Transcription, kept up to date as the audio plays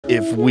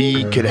if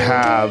we could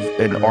have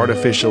an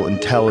artificial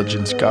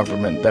intelligence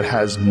government that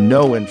has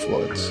no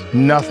influence,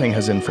 nothing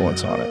has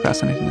influence on it.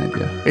 Fascinating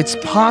idea. It's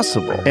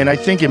possible. And I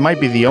think it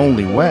might be the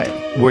only way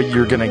where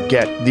you're going to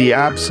get the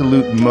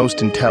absolute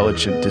most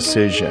intelligent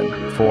decision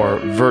for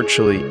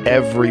virtually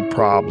every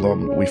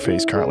problem we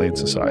face currently in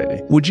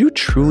society. Would you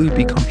truly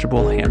be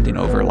comfortable handing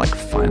over like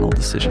final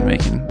decision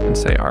making and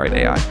say, all right,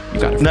 AI, you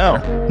got it?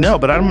 No,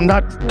 but I'm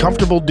not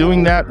comfortable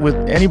doing that with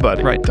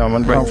anybody. Right. I'm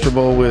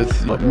uncomfortable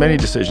with many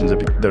decisions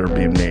that are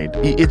being made.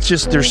 It's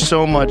just there's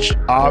so much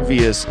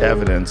obvious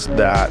evidence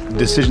that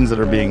decisions that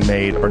are being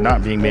made are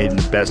not being made in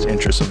the best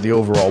interest of the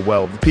overall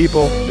well of the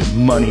people.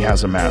 Money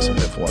has a massive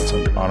influence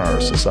on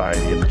our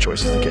society and the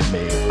choices that get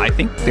made. I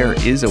think there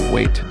is a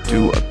way to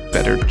do a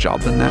better job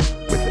than that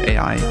with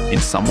AI in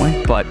some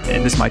way, but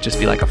and this might just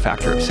be like a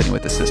factor of sitting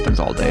with the systems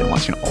all day and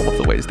watching all of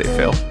the ways they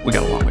fail. We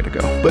got a long way to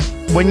go. But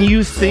when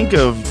you think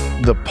of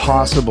the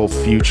possible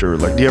future,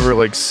 like do you ever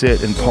like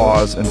sit and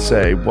pause and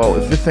say, well,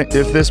 if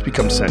this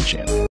becomes sentient,